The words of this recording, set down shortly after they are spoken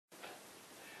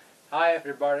Hi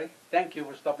everybody, thank you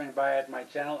for stopping by at my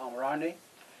channel. I'm Ronnie.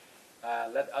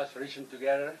 Let us reason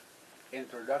together.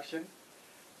 Introduction.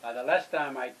 The last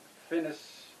time I finished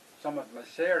some of my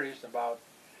series about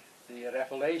the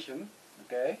Revelation,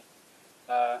 okay,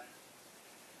 uh,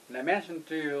 and I mentioned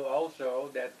to you also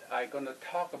that I'm going to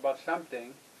talk about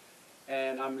something,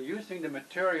 and I'm using the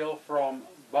material from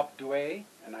Bob Dewey,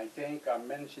 and I think I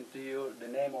mentioned to you the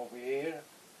name over here.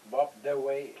 Bob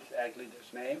Dewey is actually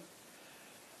his name.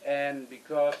 And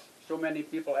because so many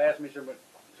people ask me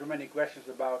so many questions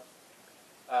about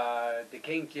the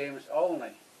King James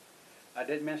only, I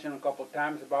did mention a couple of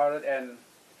times about it, and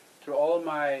through all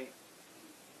my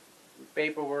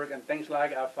paperwork and things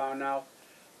like it, I found out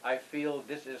I feel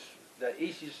this is the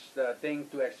easiest thing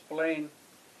to explain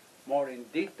more in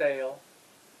detail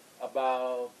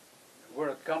about where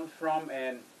it comes from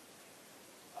and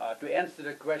to answer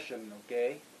the question,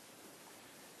 okay?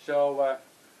 So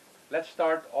let's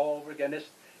start all over again. This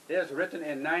is written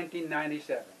in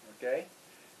 1997, okay?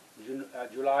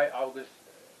 July, August.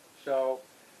 So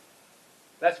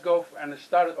let's go and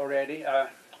start it already. I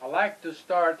like to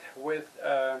start with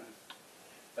a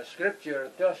scripture.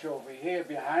 It tells you over here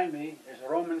behind me is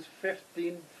Romans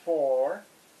 15:4,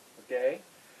 okay?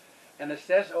 And it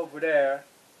says over there,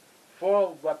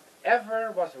 for whatever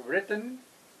was written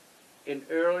in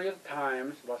earlier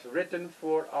times was written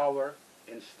for our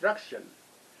instruction,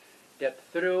 that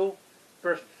through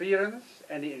perseverance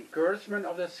and the encouragement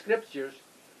of the Scriptures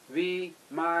we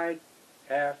might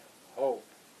have hope.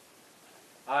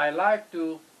 I like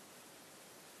to,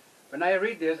 when I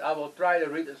read this, I will try to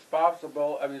read as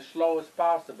possible, slow as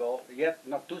possible, yet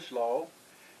not too slow,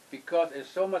 because there's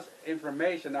so much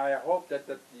information. I hope that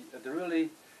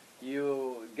really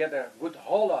you get a good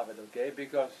hold of it, okay,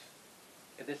 because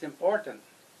it is important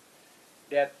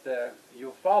that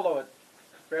you follow it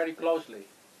very closely.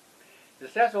 It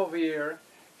says over here,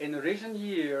 in recent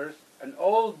years, an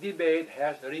old debate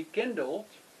has rekindled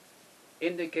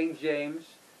in the King James.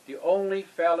 The only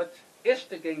valid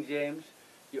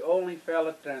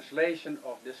translation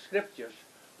of the Scriptures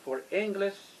for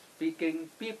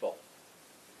English-speaking people.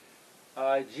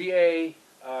 G.A.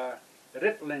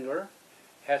 Riplinger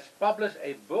has published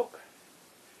a book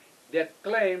that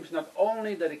claims not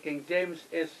only that the King James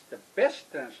is the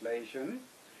best translation,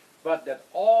 but that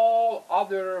all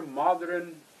other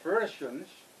modern versions,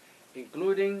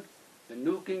 including the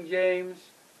New King James,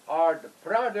 are the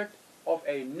product of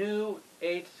a New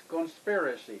Age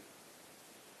conspiracy,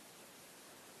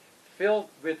 filled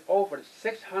with over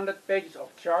 600 pages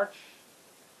of charts,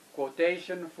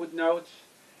 quotation, footnotes,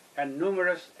 and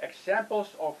numerous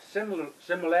examples of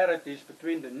similarities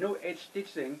between the New Age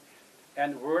teaching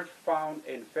and words found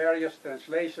in various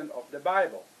translations of the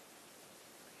Bible.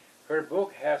 Her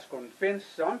book has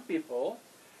convinced some people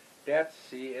that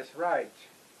she is right.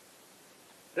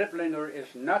 Riplinger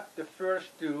is not the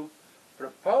first to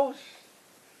propose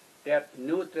that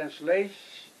new translations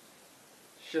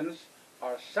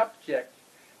are subject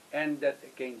and that the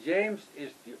King James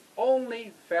is the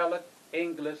only valid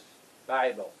English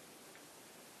Bible.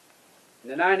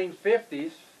 In the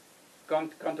 1950s,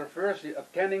 controversy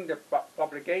attending the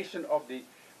publication of the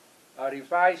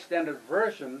Revised Standard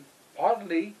Version,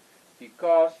 partly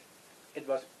because it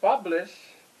was published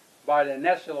by the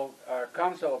National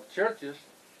Council of Churches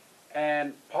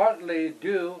and partly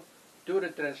due to the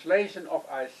translation of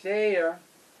Isaiah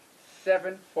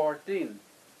 7:14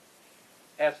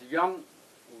 as young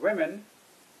women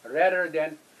rather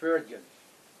than virgins.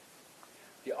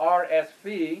 The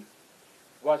RSV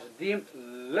was deemed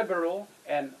liberal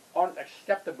and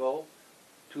unacceptable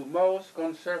to most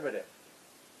conservative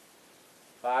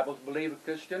Bible-believing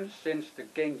Christians, since the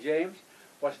King James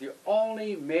was the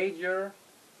only major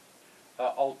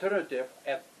alternative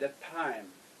at that time.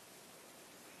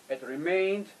 It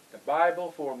remained the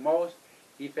Bible for most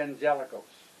evangelicals.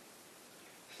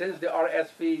 Since the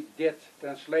RSV did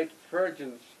translate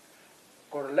virgins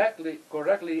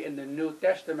correctly in the New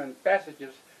Testament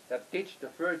passages that teach the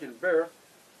virgin birth,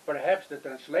 perhaps the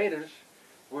translators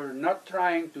were not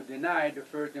trying to deny the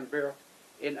virgin birth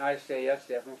in Isaiah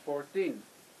 7:14.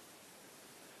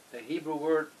 The Hebrew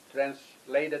word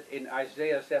translated in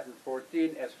Isaiah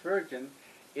 7:14 as virgin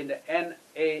in the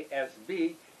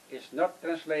NASB is not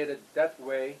translated that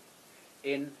way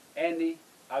in any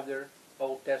other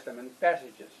Old Testament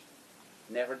passages.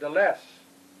 Nevertheless,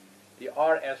 the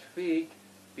RSV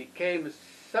became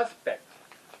suspect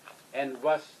and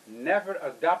was never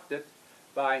adopted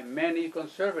by many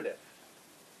conservatives.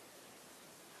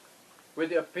 With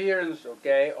the appearance, of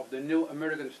the New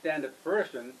American Standard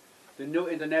Version, the New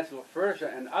International Version,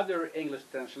 and other English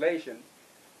translations,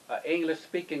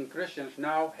 English-speaking Christians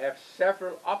now have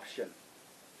several options.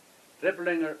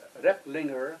 Riplinger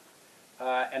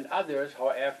and others,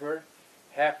 however,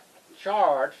 have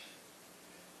charged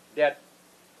that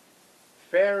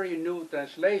very new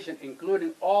translation,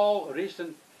 including all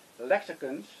recent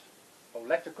lexicons,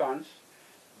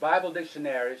 Bible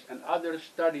dictionaries, and other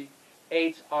study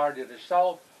aids, are the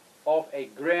result of a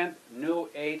grand New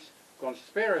Age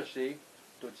conspiracy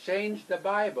to change the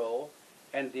Bible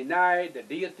and deny the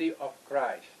deity of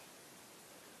Christ.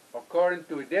 According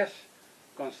to this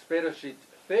conspiracy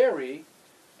theory,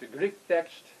 the Greek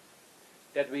texts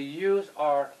that we use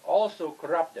are also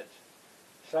corrupted.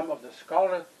 Some of the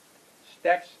scholarly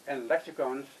texts and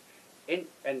lexicons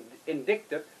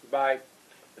indicted by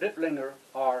Riplinger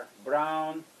are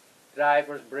Brown,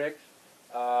 Drivers Briggs,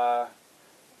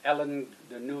 Allen,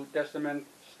 the New Testament,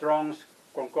 Strong's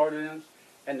Concordance,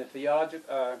 and the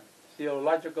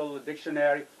Theological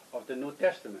Dictionary of the New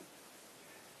Testament.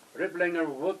 Riplinger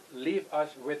would leave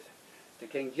us with the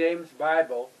King James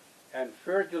Bible and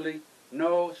virtually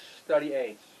no study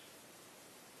aids.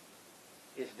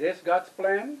 Is this God's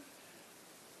plan?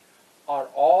 Are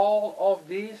all of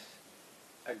these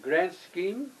a grand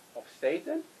scheme of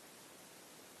Satan?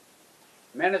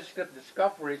 Manuscript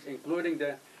discoveries, including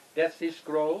the Dead Sea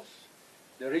Scrolls,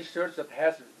 the research that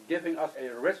has given us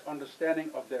a rich understanding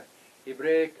of the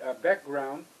Hebraic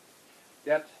background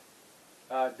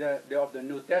of the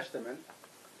New Testament,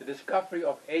 the discovery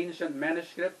of ancient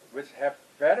manuscripts which have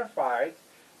verified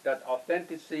that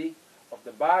authenticity of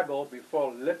the Bible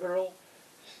before liberal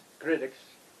critics,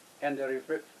 and the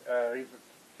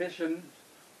revision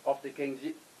of the King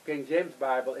James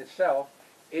Bible itself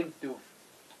into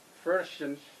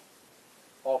versions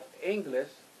of English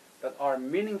that are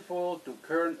meaningful to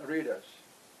current readers.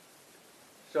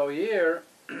 So here,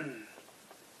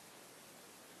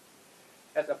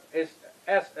 as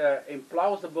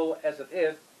implausible as it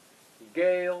is,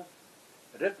 Gail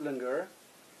Riplinger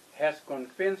has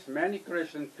convinced many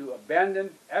Christians to abandon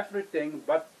everything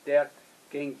but their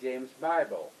King James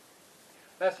Bible.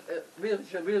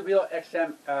 We'll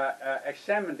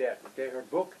examine that, okay, her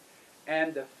book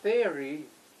and the theory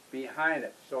behind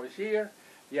it. So here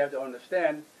you have to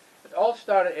understand it all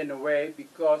started in a way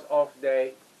because of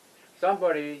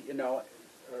somebody, in the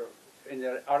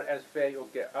RSV,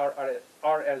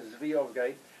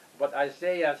 okay, but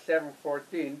Isaiah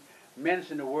 7:14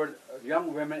 mentioned the word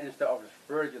young women instead of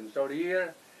virgin. So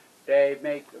here they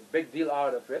make a big deal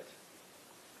out of it,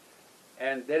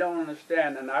 and they don't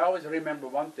understand. And I always remember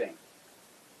one thing: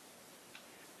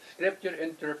 Scripture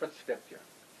interprets Scripture,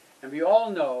 and we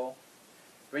all know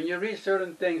when you read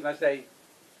certain things, let's say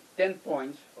 10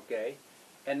 points, okay,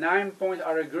 and 9 points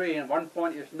are agreeing, and 1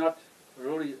 point is not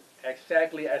really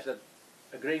exactly as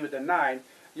agreeing with the 9,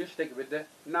 you stick with the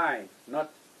 9,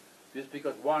 not just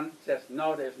because one says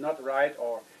no, that's not right,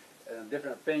 or a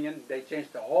different opinion, they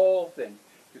change the whole thing.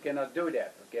 You cannot do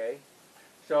that, okay?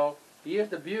 So here's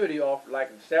the beauty of, like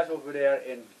it says over there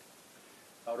in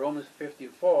Romans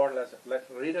 54, let's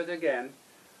read it again.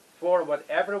 For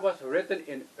whatever was written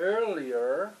in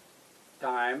earlier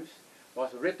times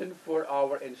was written for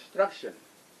our instruction,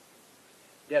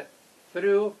 that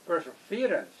through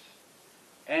perseverance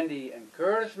and the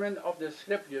encouragement of the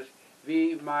Scriptures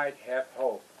we might have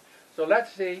hope. So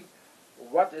let's see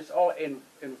what is all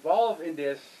involved in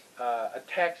this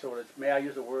attack, or may I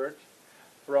use a word,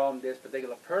 from this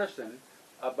particular person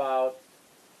about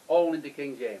only the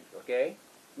King James, okay?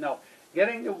 Now,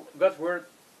 getting God's Word,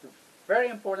 the very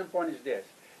important point is this: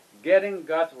 getting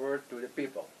God's Word to the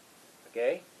people,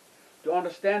 okay? To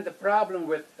understand the problem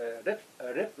with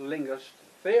Riplinger's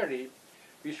theory,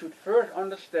 we should first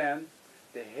understand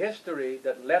the history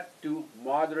that led to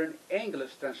modern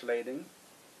English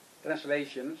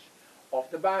translations of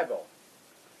the Bible.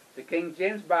 The King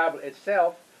James Bible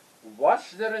itself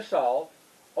was the result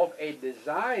of a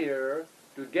desire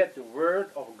to get the Word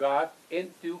of God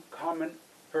into common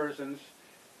person's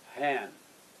hand.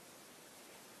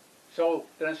 So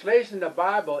translating the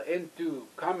Bible into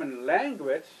common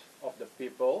language of the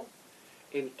people,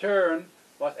 in turn,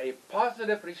 was a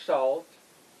positive result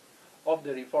of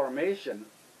the Reformation.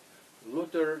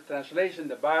 Luther translated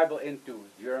the Bible into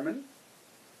German.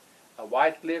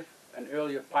 Wycliffe, an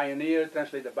earlier pioneer,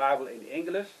 translated the Bible in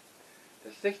English. The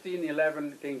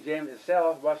 1611 King James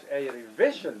itself was a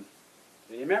revision.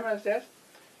 Remember it says?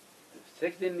 The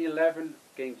 1611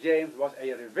 King James was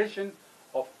a revision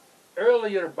of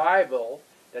earlier Bible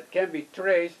that can be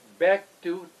traced back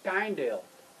to Tyndale.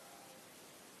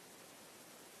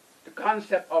 The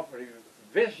concept of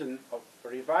revision, of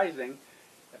revising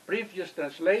a previous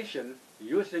translation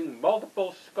using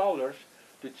multiple scholars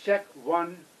to check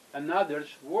one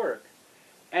another's work,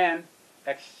 and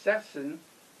accessing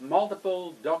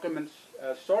multiple documents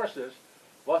sources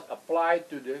was applied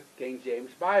to the King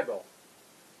James Bible.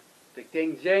 The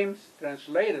King James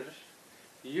translators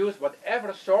used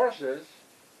whatever sources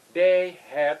they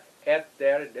had at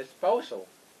their disposal.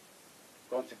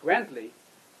 Consequently,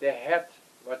 they had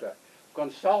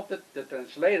consulted the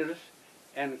translators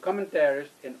and commentaries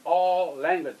in all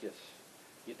languages.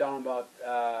 You're talking about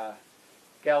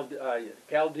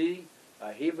Chaldee,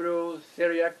 Hebrew,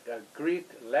 Syriac, Greek,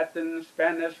 Latin,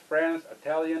 Spanish, French,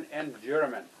 Italian, and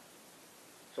German.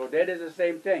 So that is the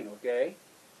same thing, okay?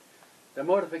 The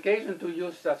motivation to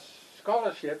use such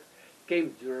scholarship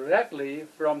came directly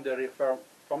from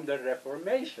the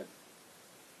Reformation.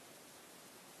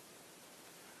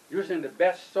 Using the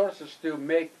best sources to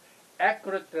make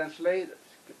accurate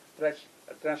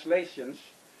translations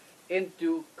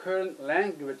into current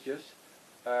languages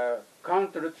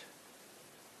countered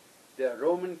the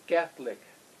Roman Catholic.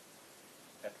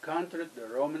 It countered the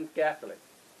Roman Catholic,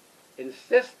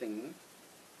 insisting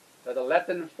that the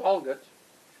Latin Vulgate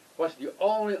was the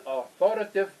only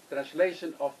authoritative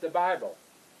translation of the Bible.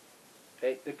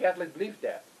 Okay? The Catholic believed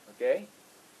that. Okay?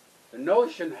 The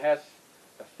notion has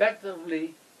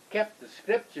effectively kept the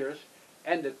scriptures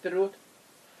and the truth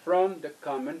from the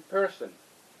common person.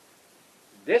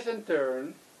 This in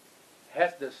turn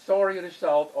has the sorry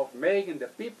result of making the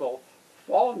people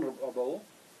vulnerable,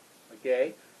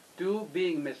 okay, to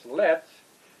being misled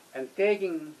and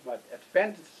taken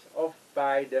advantage of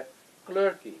by the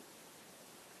clergy.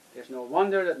 It's no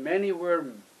wonder that many were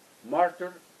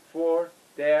martyred for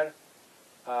their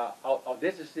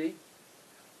audacity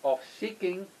of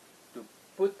seeking to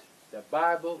put the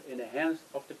Bible in the hands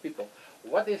of the people.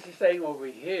 What is he saying over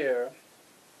here?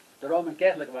 The Roman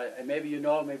Catholic, maybe you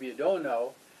know, maybe you don't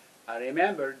know. I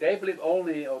remember they believe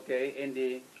only, okay, in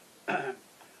the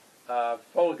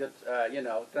Vulgate,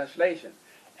 translation.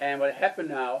 And what happened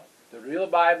now? The real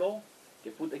Bible,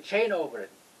 they put a chain over it,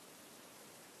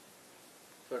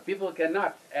 so people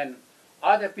cannot. And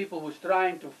other people who's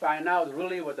trying to find out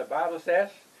really what the Bible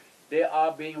says, they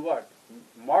are being what?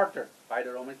 Martyred by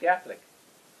the Roman Catholic,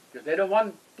 because they don't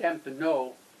want them to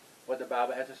know what the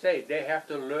Bible has to say. They have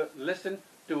to listen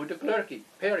to the clergy,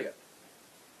 period.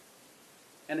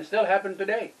 And it still happens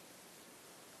today,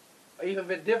 even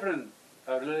with different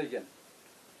religion.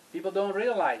 People don't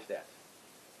realize that.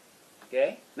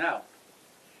 Okay? Now,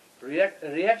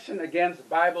 reaction against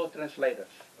Bible translators.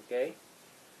 Okay?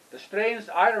 The strange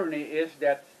irony is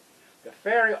that the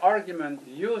very argument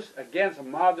used against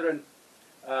modern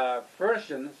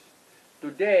versions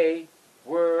today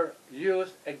were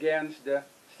used against the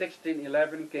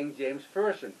 1611 King James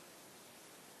Version.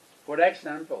 For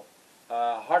example,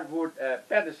 Hartwood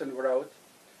Patterson wrote,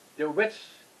 "The which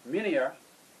Minier,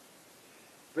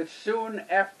 which soon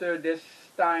after this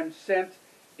time sent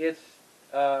its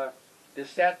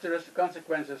disastrous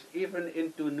consequences even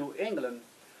into New England,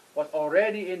 was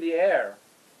already in the air,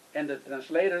 and the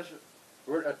translators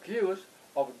were accused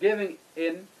of giving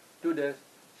in to the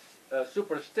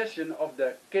superstition of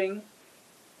the king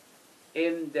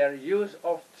in their use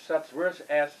of such words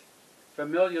as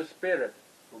familiar spirit,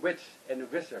 witch,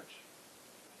 and wizards."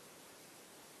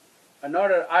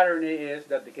 Another irony is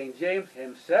that the King James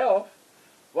himself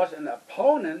was an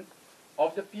opponent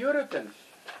of the Puritans.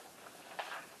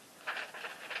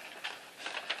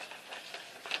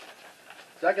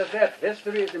 Like I said,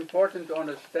 history is important to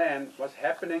understand what's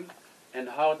happening and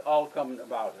how it all comes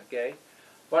about, okay?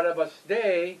 But it was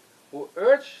they who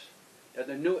urged that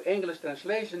the New English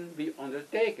translation be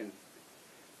undertaken.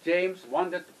 James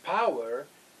wanted power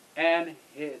and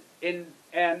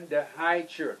the high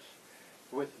church,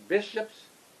 with bishops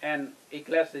and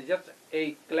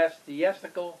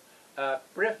ecclesiastical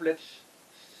privilege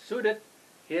suited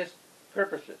his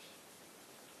purposes.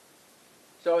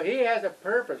 So he has a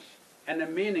purpose and a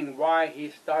meaning why he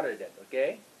started it,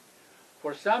 okay?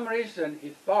 For some reason he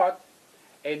thought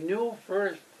a new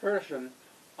version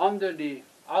under the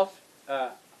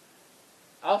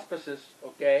auspices,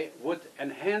 okay, would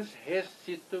enhance his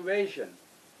situation.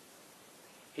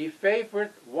 He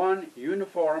favored one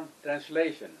uniform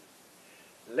translation.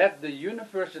 Let the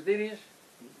universities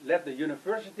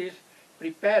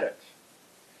prepare it.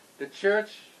 The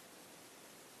church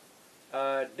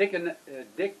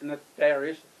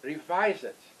dignitaries revise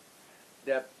it.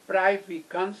 The Privy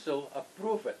Council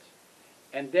approve it,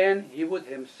 and then he would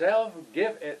himself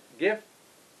give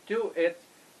to it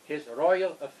his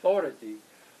royal authority.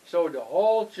 So the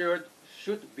whole church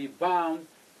should be bound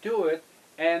to it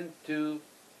and to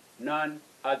none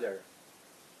other.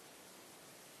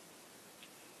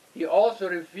 He also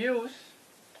refused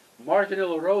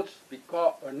marginal notes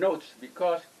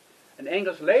because an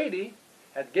English lady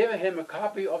had given him a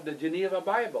copy of the Geneva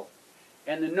Bible,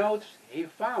 and the notes he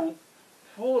found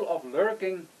full of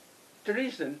lurking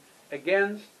treason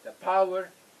against the power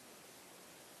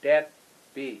that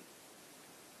be.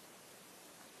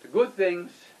 The good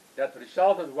things that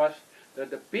resulted was that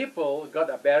the people got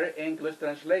a better English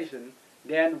translation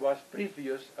than was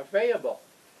previous available,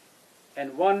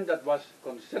 and one that was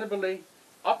considerably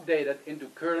updated into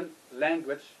current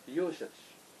language usage.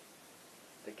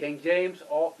 The King James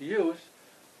use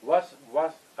what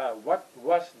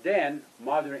was then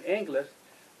modern English.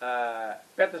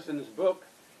 Patterson's book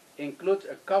includes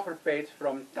a cover page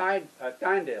from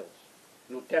Tyndale's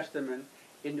New Testament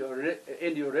in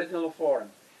the original form,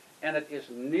 and it is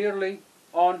nearly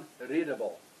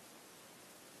unreadable.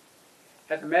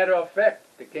 As a matter of fact,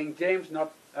 the King James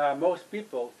most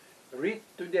people read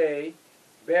today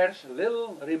bears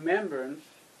little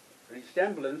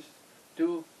resemblance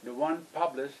to the one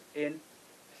published in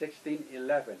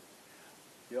 1611.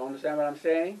 You understand what I'm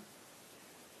saying?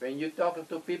 When you talk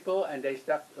to people and they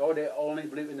only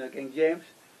believe in the King James,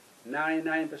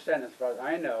 99% as far as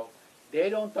I know, they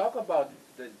don't talk about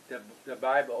the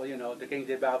Bible, the King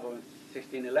James Bible in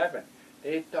 1611.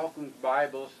 They talking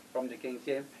Bibles from the King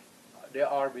James. They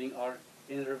already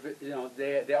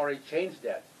changed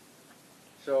that.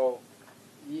 So,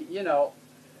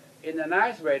 in a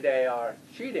nice way, they are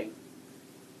cheating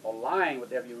or lying,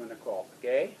 whatever you want to call it.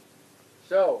 Okay,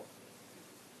 so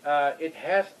it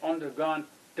has undergone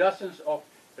dozens of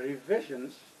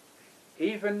revisions,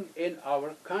 even in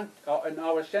our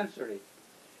century.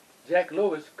 Jack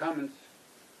Lewis comments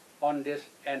on this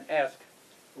and asks,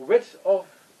 which of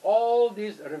all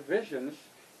these revisions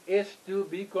is to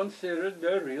be considered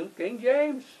the real King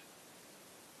James?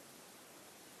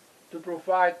 To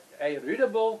provide a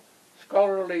readable,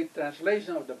 scholarly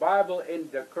translation of the Bible in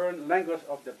the current language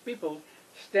of the people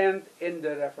stand in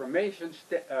the Reformation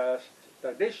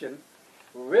tradition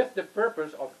with the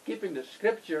purpose of keeping the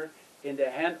Scripture in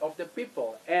the hand of the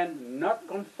people and not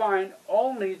confined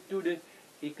only to the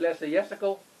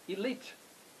ecclesiastical elite.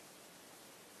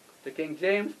 The King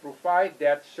James provided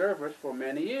that service for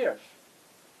many years,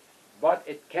 but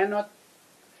it cannot,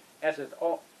 as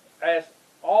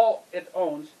all its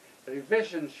own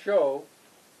revisions show,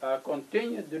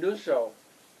 continue to do so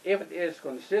if it is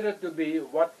considered to be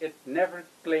what it never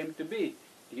claimed to be,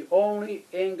 the only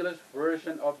English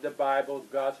version of the Bible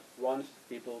God wants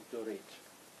people to read.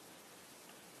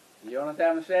 You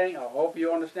understand what I'm saying? I hope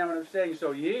you understand what I'm saying.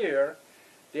 So here,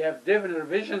 they have different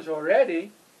revisions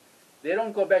already. They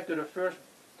don't go back to the first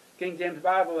King James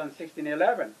Bible in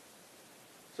 1611.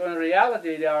 So in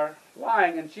reality, they are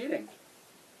lying and cheating.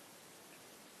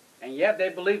 And yet they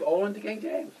believe only in the King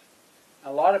James.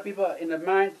 A lot of people in their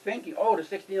mind thinking, oh, the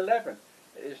 1611.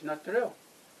 It is not true.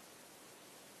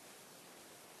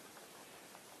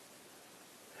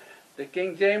 The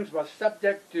King James was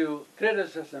subject to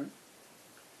criticism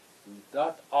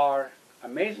that are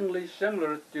amazingly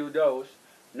similar to those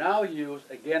now used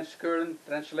against current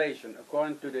translation,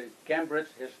 according to the Cambridge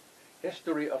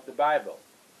History of the Bible.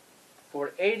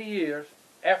 For 80 years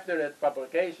after that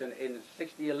publication in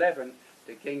 1611,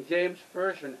 the King James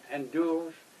Version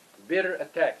endures bitter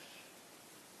attacks.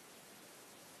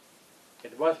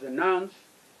 It was denounced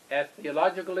as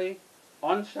theologically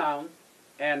unsound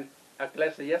and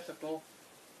ecclesiastical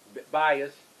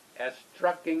bias, as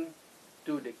striking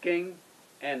to the king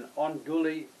and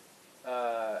unduly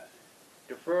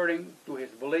deferring to his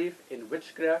belief in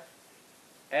witchcraft,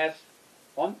 as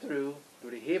untrue to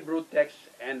the Hebrew text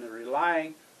and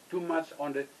relying too much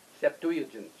on the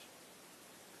Septuagint.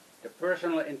 The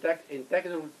personal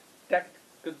integrity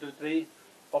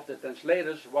of the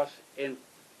translators was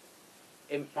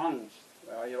impugned.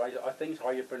 I think is how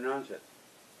you pronounce it.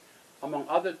 Among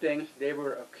other things, they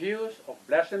were accused of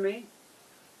blasphemy,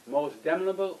 most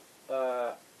damnable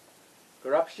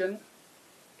corruption,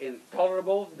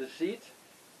 intolerable deceit,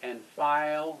 and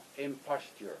vile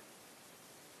imposture.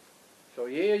 So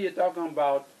here you're talking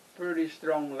about pretty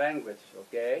strong language,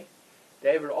 okay?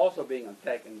 They were also being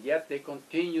attacked, and yet they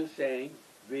continue saying,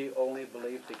 we only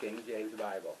believe the King James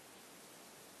Bible.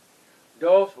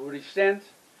 Those who resent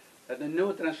that the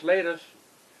new translators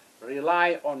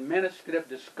rely on manuscript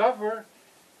discovered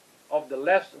of the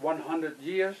last 100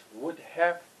 years would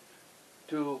have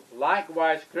to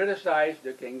likewise criticize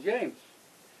the King James.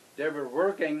 They were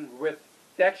working with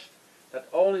texts that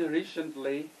only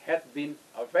recently had been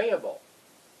available.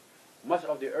 Much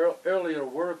of the earlier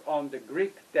work on the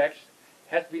Greek text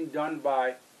had been done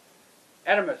by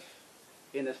Hermes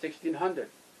in the 1600s.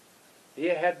 He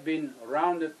had been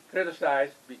roundly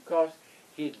criticized because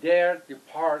he dared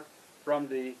depart from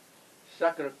the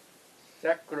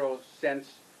sacrosanct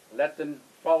Latin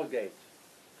Vulgate.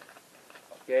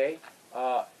 Okay,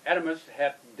 Adamus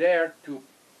had dared to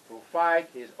provide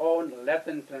his own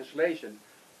Latin translation.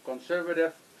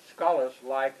 Conservative scholars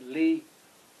like Lee,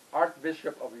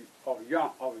 Archbishop of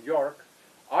York,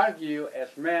 argue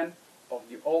as men of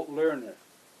the old learner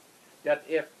that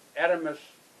if Adamus,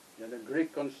 the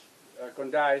Greek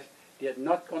condice, did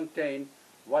not contain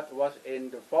what was in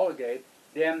the Vulgate,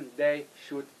 then they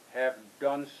should have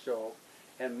done so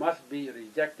and must be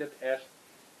rejected as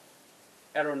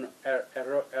erroneous.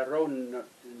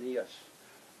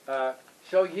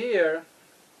 So here,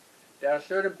 there are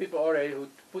certain people already who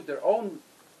put their own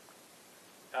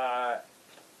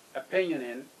opinion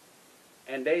in,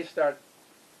 and they start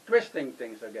twisting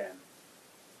things again.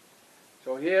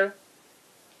 So here,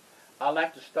 I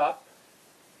like to stop,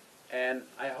 and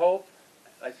I hope,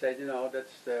 I said,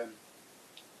 that's,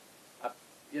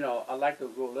 I like to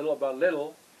go little by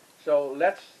little. So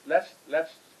let's let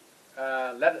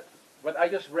it, what I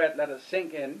just read, let it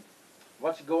sink in,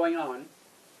 what's going on,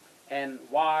 and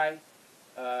why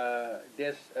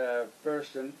this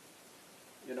person,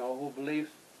 who believes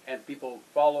and people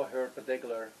follow her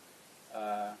particular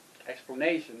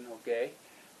explanation, okay,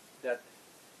 that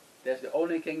there's the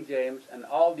only King James and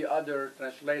all the other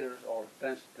translators or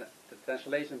the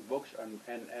translation books and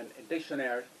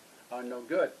dictionaries are no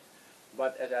good.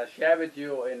 But as I shared with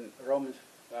you in Romans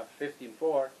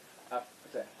 15:4,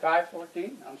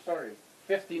 5:14, I'm sorry,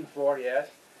 15:4, yes,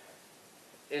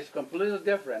 it's completely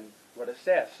different what it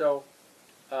says. So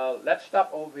let's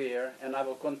stop over here, and I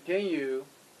will continue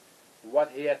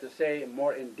what he had to say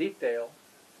more in detail,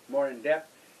 more in depth.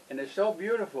 And it's so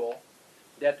beautiful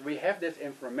that we have this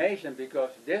information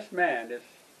because this man,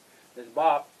 this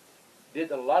Bob,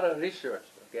 did a lot of research,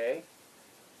 okay?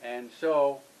 And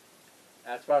so,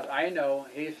 as far as I know,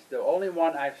 he's the only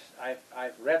one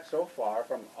I've read so far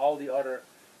from all the other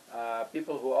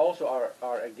people who also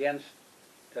are against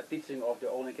the teaching of the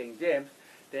only King James.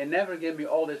 They never give me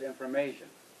all this information.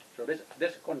 So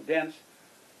this condensed,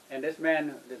 and this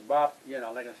man, this Bob,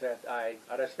 like I said, I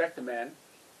respect the man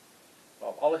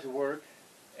of all his work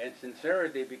and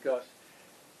sincerity, because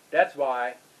that's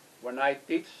why when I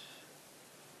teach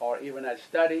or even I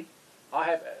study, I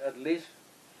have at least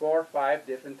 4 or 5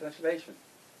 different translations.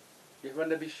 You want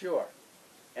to be sure.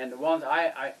 And the ones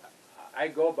I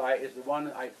go by is the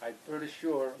one I pretty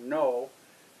sure know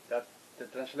that the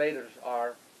translators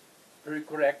are pretty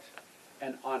correct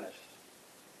and honest.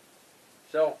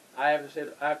 So I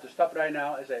have to stop right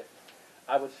now.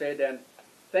 I would say then,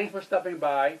 thanks for stopping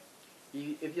by.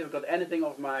 If you've got anything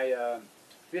of my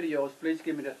videos, please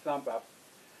give me the thumb up.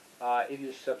 If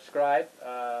you subscribe,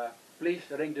 please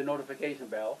ring the notification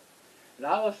bell. And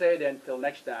I will say then, till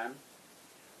next time,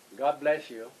 God bless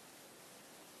you,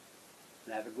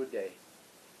 and have a good day.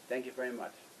 Thank you very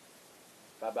much.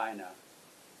 Bye-bye now.